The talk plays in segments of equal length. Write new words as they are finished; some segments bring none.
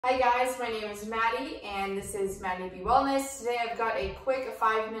Hi guys, my name is Maddie and this is Maddie Be Wellness. Today I've got a quick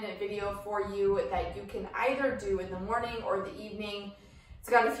 5-minute video for you that you can either do in the morning or the evening. It's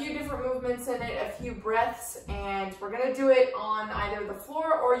got a few different movements in it, a few breaths, and we're gonna do it on either the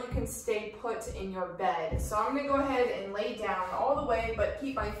floor or you can stay put in your bed. So I'm gonna go ahead and lay down all the way, but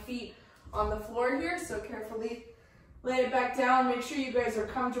keep my feet on the floor here, so carefully lay it back down. Make sure you guys are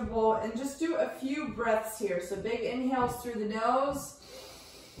comfortable and just do a few breaths here. So big inhales through the nose.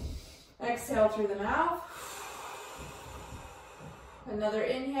 Exhale through the mouth. Another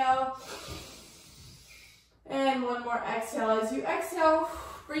inhale. And one more exhale. As you exhale,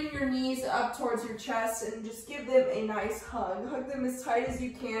 bring your knees up towards your chest and just give them a nice hug. Hug them as tight as you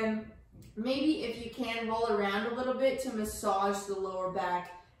can. Maybe if you can, roll around a little bit to massage the lower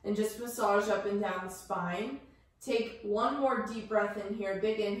back and just massage up and down the spine. Take one more deep breath in here.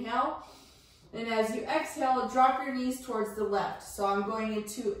 Big inhale. And as you exhale, drop your knees towards the left. So I'm going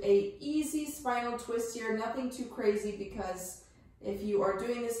into an easy spinal twist here, nothing too crazy, because if you are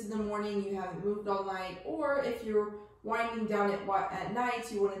doing this in the morning, you haven't moved all night, or if you're winding down at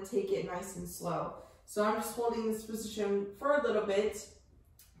night, you want to take it nice and slow. So I'm just holding this position for a little bit,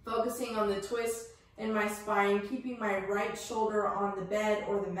 focusing on the twist in my spine, keeping my right shoulder on the bed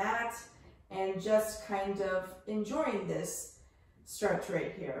or the mat, and just kind of enjoying this stretch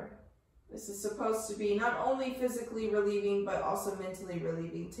right here. This is supposed to be not only physically relieving, but also mentally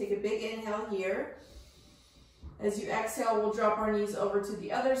relieving. Take a big inhale here. As you exhale, we'll drop our knees over to the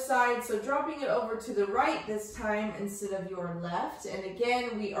other side. So dropping it over to the right this time instead of your left. And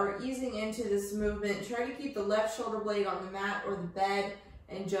again, we are easing into this movement. Try to keep the left shoulder blade on the mat or the bed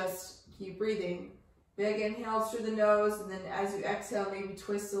and just keep breathing. Big inhales through the nose, and then as you exhale, maybe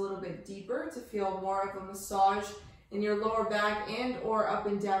twist a little bit deeper to feel more of a massage in your lower back and or up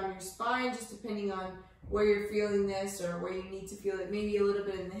and down your spine, just depending on where you're feeling this or where you need to feel it, maybe a little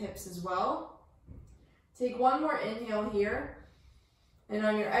bit in the hips as well. Take one more inhale here, and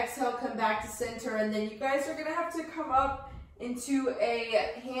on your exhale, come back to center, and then you guys are gonna have to come up into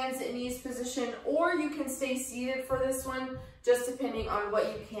a hands and knees position, or you can stay seated for this one, just depending on what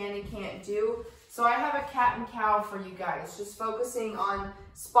you can and can't do. So I have a cat and cow for you guys, just focusing on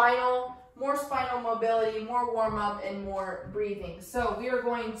more spinal mobility, more warm up, and more breathing. So we are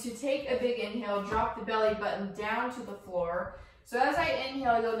going to take a big inhale, drop the belly button down to the floor. So as I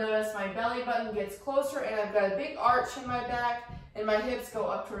inhale, you'll notice my belly button gets closer and I've got a big arch in my back and my hips go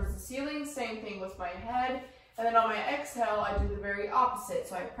up towards the ceiling. Same thing with my head. And then on my exhale, I do the very opposite.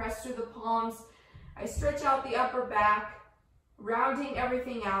 So I press through the palms, I stretch out the upper back, rounding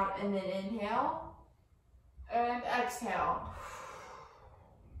everything out, and then inhale and exhale.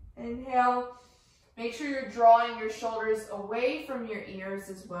 Inhale. Make sure you're drawing your shoulders away from your ears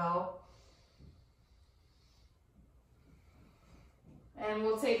as well. And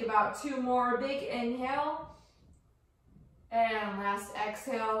we'll take about 2 more. Big inhale. And last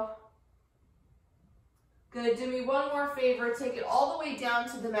exhale. Good. Do me one more favor. Take it all the way down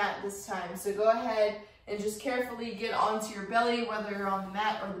to the mat this time. So go ahead and just carefully get onto your belly, whether you're on the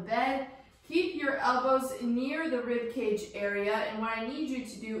mat or the bed. Keep your elbows near the rib cage area, and what I need you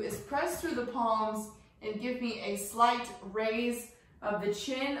to do is press through the palms and give me a slight raise of the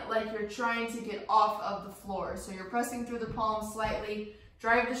chin like you're trying to get off of the floor. So you're pressing through the palms slightly,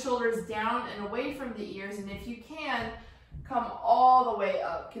 drive the shoulders down and away from the ears, and if you can, come all the way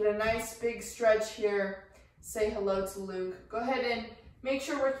up. Get a nice big stretch here. Say hello to Luke. Go ahead and make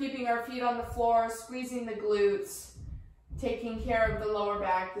sure we're keeping our feet on the floor, squeezing the glutes, taking care of the lower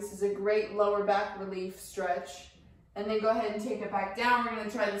back. This is a great lower back relief stretch. And then go ahead and take it back down. We're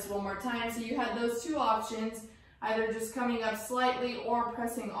gonna try this one more time. So you had those 2 options, either just coming up slightly or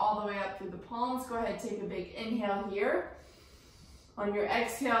pressing all the way up through the palms. Go ahead, take a big inhale here. On your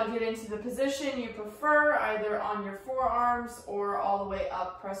exhale, get into the position you prefer, either on your forearms or all the way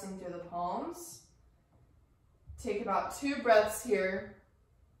up, pressing through the palms. Take about 2 breaths here.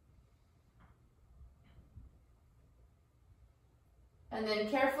 And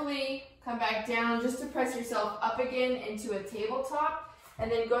then carefully come back down just to press yourself up again into a tabletop. And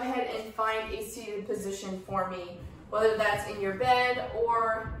then go ahead and find a seated position for me, whether that's in your bed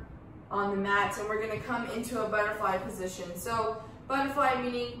or on the mat. And we're gonna come into a butterfly position. So butterfly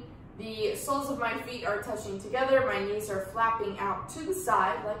meaning the soles of my feet are touching together, my knees are flapping out to the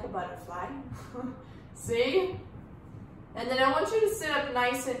side like a butterfly. See? And then I want you to sit up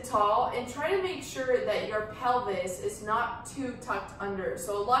nice and tall and try to make sure that your pelvis is not too tucked under.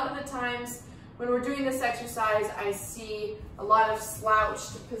 So a lot of the times when we're doing this exercise, I see a lot of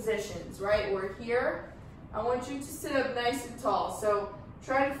slouched positions, right? We're here. I want you to sit up nice and tall. So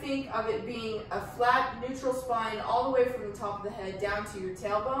Try to think of it being a flat, neutral spine all the way from the top of the head down to your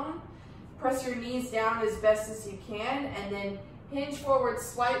tailbone. Press your knees down as best as you can, and then hinge forward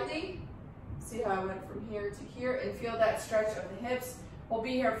slightly. See how I went from here to here, and feel that stretch of the hips. We'll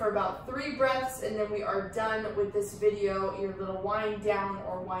be here for about 3 breaths, and then we are done with this video, your little wind down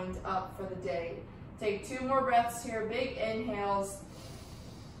or wind up for the day. Take 2 more breaths here, big inhales,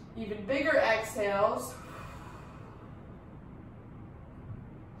 even bigger exhales.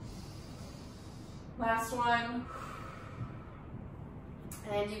 Last one.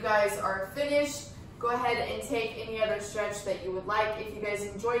 And you guys are finished. Go ahead and take any other stretch that you would like. If you guys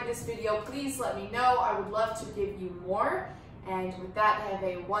enjoyed this video, please let me know. I would love to give you more. And with that, have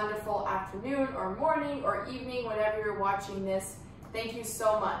a wonderful afternoon or morning or evening, whenever you're watching this. Thank you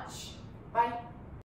so much. Bye.